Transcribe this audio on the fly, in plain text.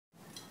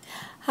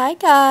Hi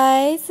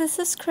guys, this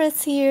is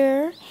Chris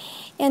here,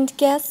 and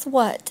guess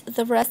what?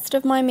 The rest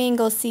of my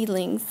mango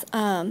seedlings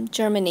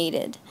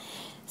germinated.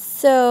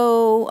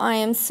 So I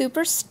am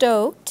super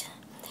stoked.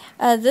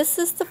 This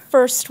is the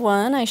first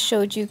one I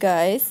showed you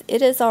guys.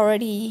 It is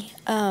already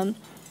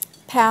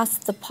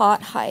past the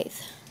pot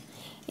height,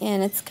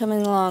 and it's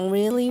coming along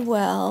really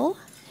well.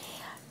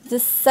 The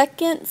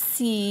second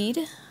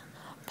seed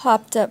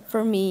popped up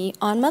for me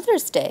on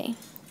Mother's Day.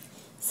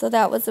 So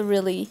that was a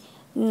really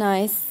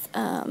nice,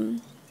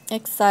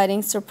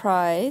 exciting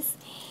surprise.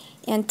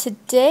 And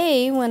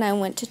today, when I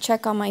went to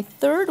check on my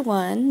third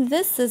one,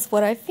 this is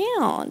what I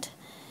found.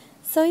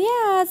 So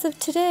yeah, as of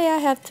today, I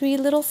have 3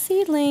 little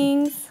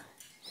seedlings.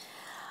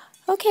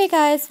 Okay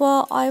guys,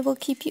 well, I will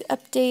keep you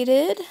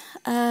updated.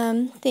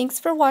 Thanks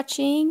for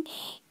watching,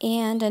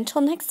 and until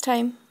next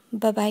time,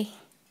 bye-bye.